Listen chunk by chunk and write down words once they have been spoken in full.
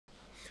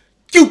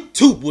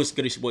YouTube. What's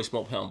good? It's your boy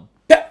Smoke Pound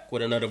back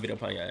with another video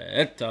upon your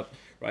head top.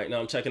 Right now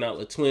I'm checking out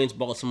the Twins,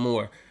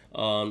 Baltimore.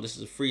 This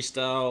is a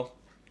freestyle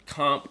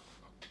comp.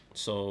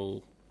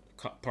 So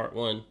part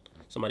one,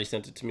 somebody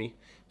sent it to me.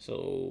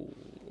 So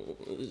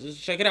let's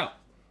check it out.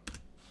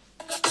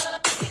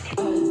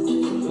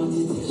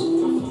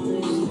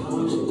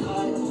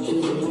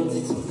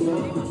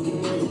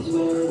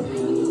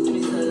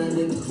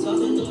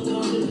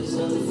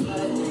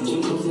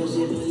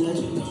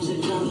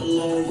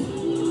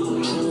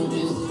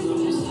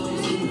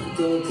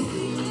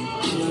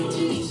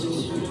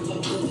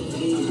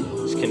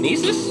 It's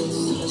kinesis?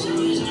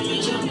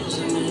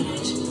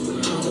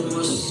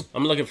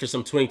 I'm looking for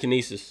some twin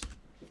kinesis.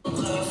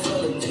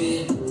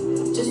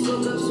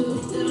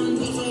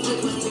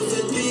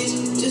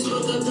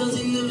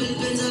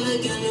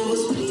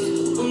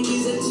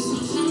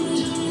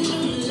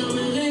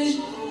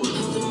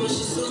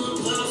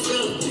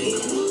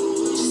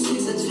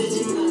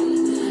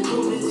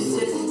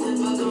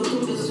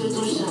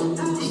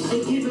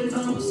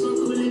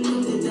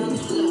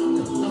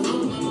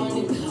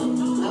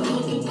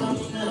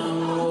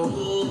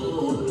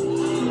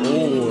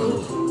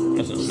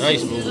 That's a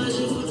nice move.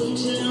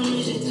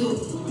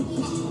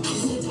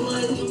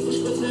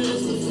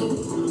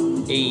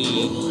 Hey.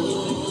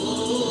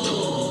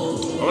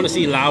 I want to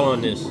see Lau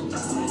on this.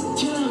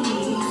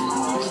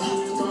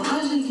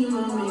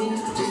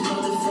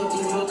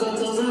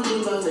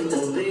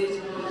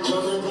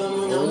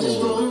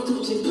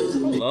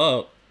 Hold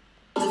up.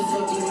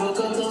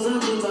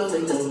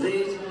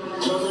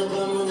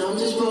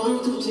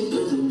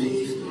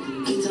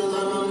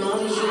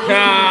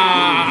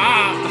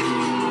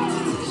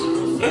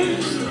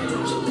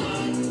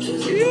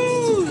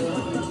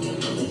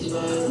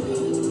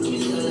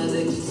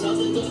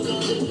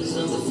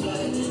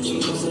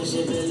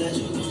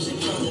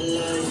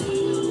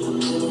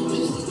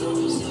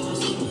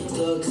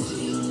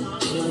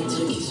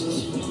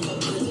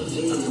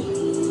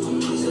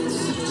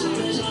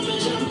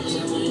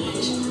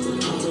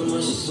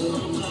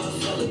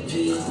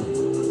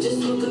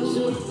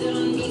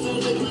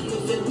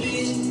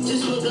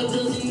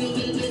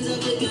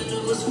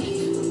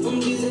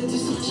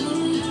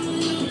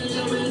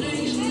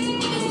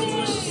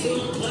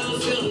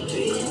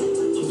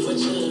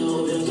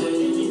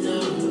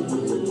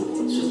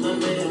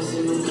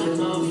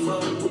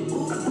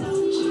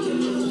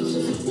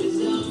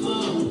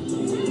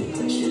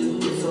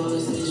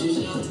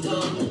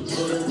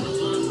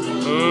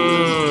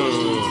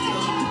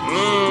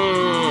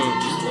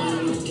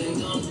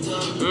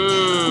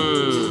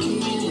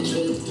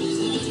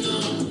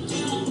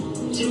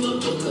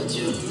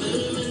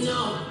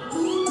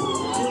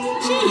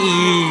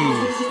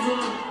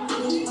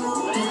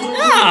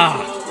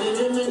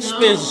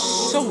 Spins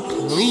so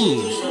clean.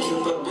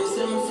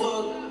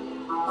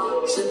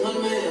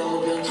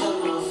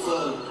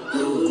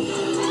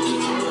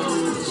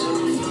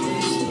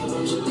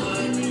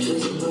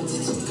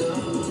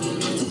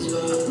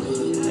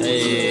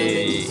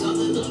 Hey.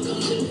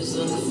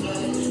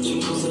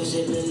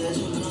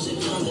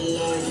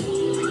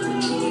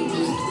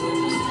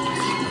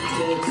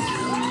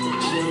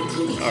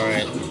 All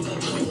right.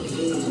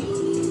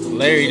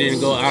 Larry didn't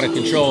go out of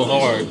control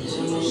hard.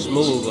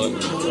 Smooth, but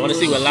I want to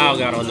see what Lau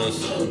got on this.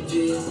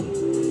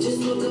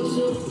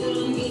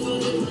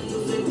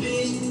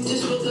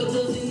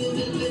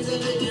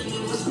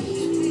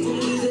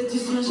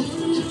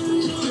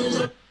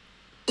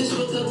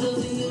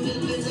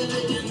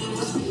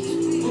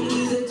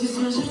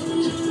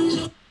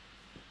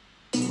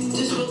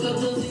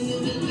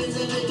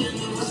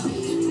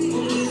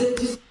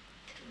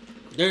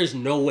 There's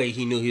no way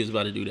he knew he was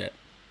about to do that.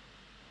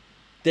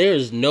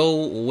 There's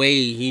no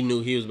way he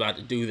knew he was about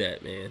to do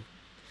that, man.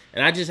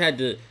 And I just had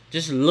to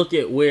look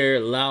at where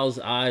Lau's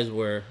eyes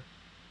were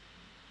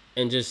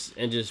and just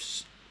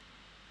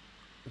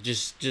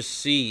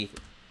see.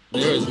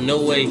 There is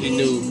no way he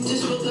knew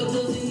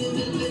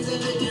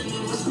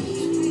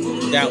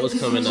that was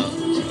coming up.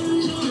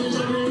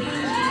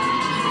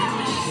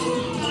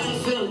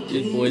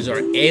 These boys are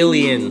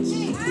aliens.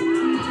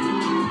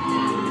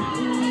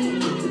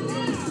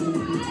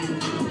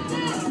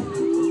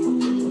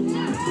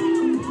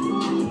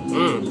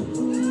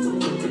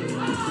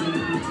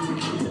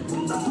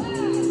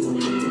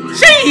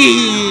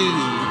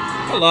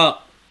 Hold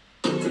up.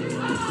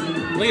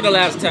 Look at the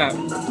last tap.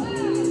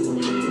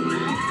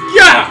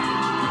 Yeah!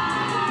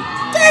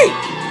 Dang!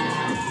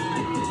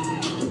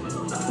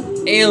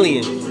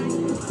 Alien.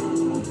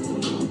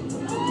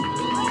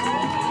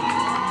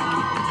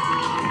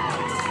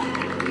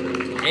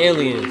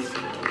 Aliens.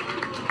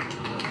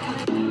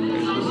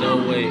 There's no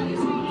way.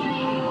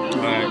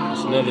 Alright,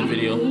 it's another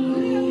video.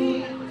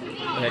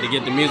 I had to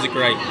get the music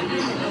right.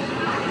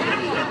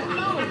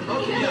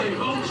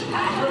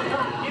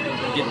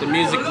 Get the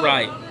music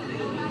right.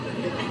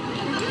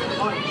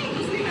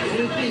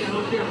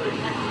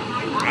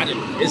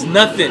 It's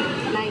nothing.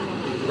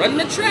 Run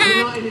the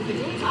track.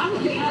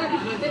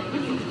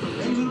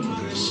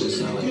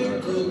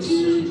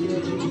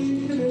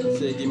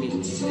 Say, give me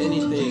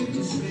anything.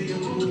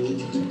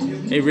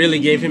 They really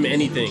gave him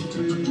anything,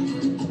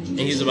 and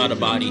he's about a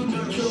body.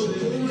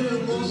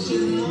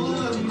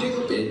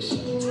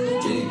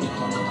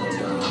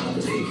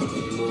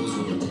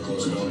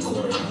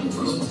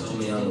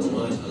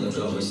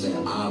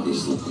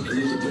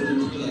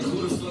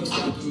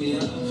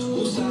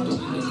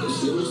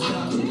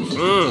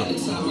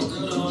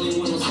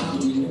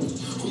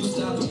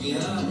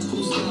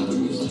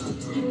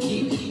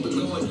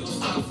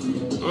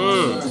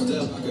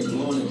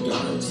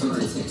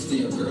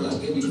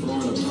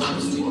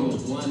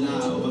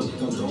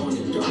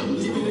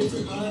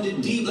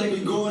 Deep like we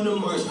going to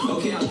Mars.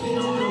 Okay, I've been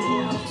on the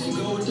wall to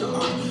go with the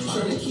art.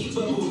 Trying to keep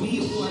up with me,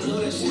 oh, I know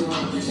that shit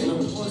hard. And I'm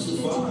going too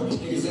far.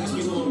 Niggas ask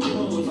me who I'm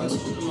going if I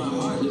told them my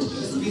heart. The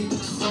best beat the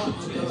fuck.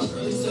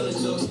 Early selling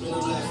jokes, man, I'm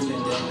laughing at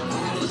that. I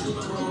had a trip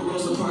around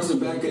Rosa Parks and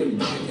back of the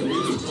back. And we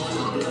was on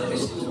the blood. And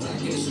she was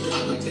back in the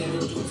strap like that.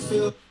 And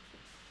feel.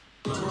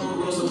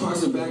 Rosa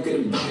Parks and back of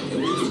the back.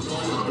 And we was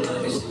on the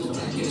blood. And she was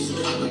back in the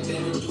strap like that.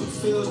 And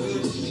feel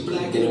good. She be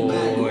black in the back.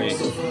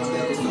 So far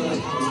back, it felt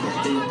like I was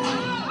back in the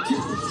back.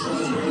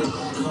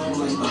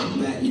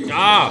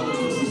 Ah!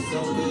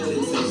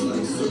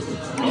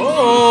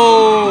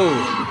 Oh!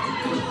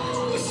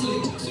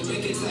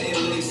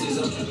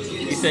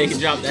 He said he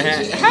dropped the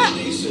hat. Ha!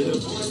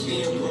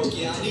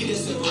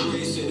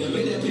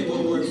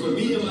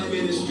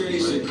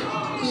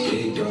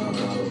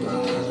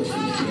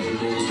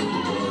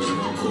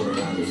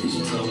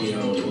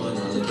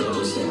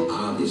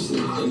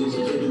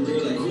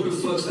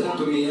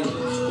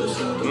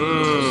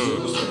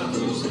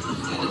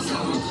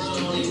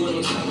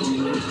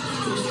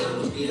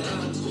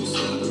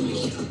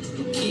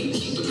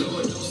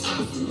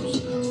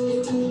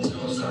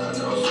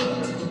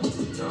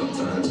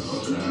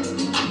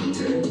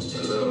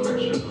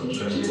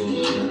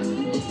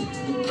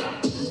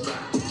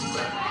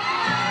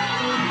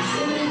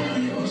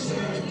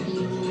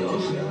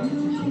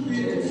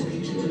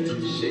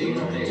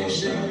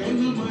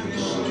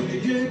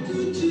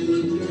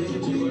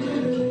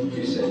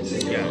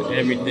 Got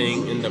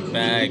everything in the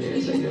bag.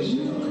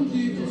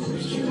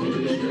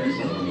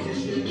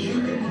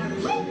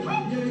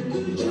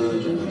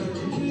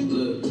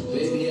 Look,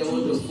 baby, I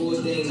want the full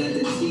thing, not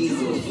the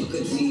teaser. Fuck a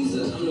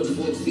teaser. I'm the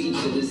full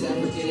feature. This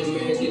African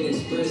American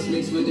Express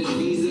mixed with the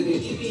visa. Can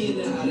get me in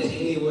and out of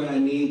anywhere I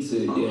need to.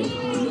 Yeah,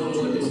 no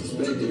more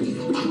disrespecting me.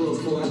 We grew up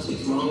poor, I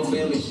changed my whole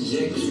family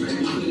trajectory.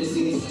 You couldn't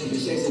see these type of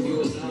checks if you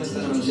was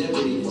Einstein on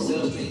Jeopardy.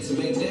 Self-made to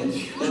make that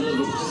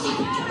level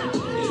possible.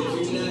 And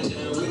if you're not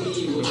down with me,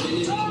 you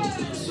offended me.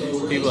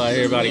 People out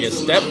here about to get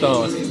stepped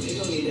on.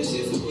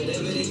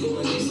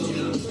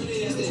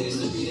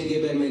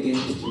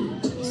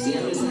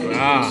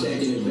 Ah.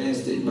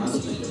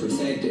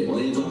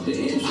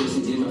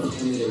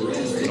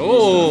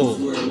 Oh.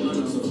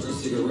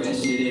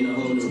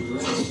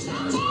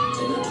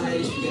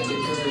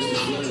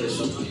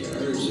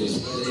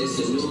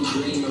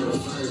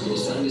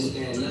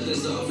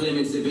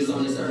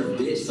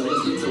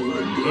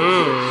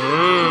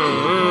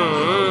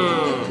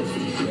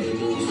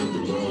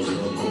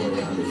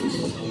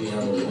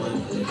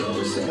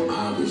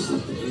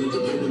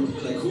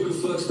 Like who the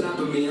fuck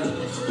stopping me?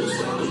 Who's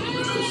stopping me?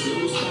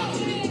 Who's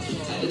stopping me?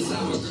 At the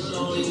time, a girl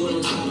only one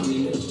on top of me.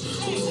 Who's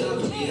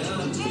stopping me?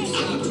 Who's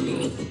stopping me?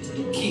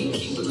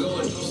 Keep it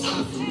going, don't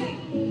stop me.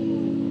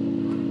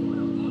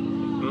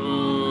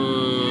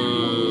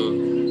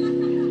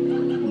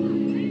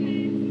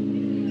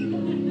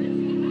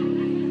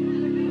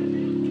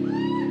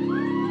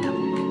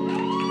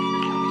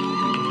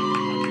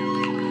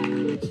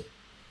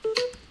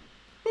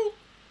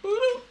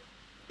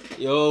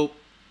 Yo,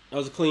 that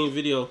was a clean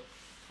video.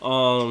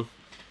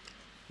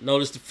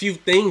 Noticed a few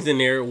things in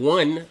there.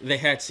 One, they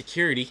had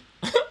security.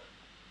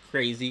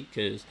 Crazy,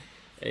 because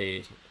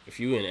hey, if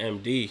you in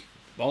MD,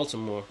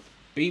 Baltimore,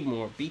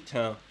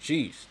 B-Town,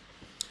 jeez.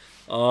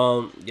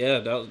 Yeah,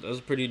 that was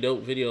a pretty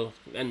dope video.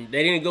 And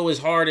they didn't go as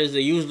hard as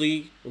they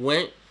usually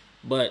went,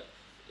 but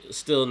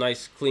still a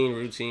nice, clean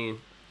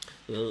routine.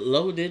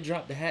 Low did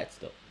drop the hats,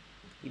 though.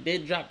 He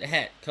did drop the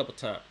hat a couple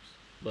times.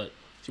 But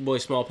it's your boy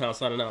Small Pound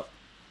signing out.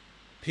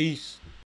 Peace.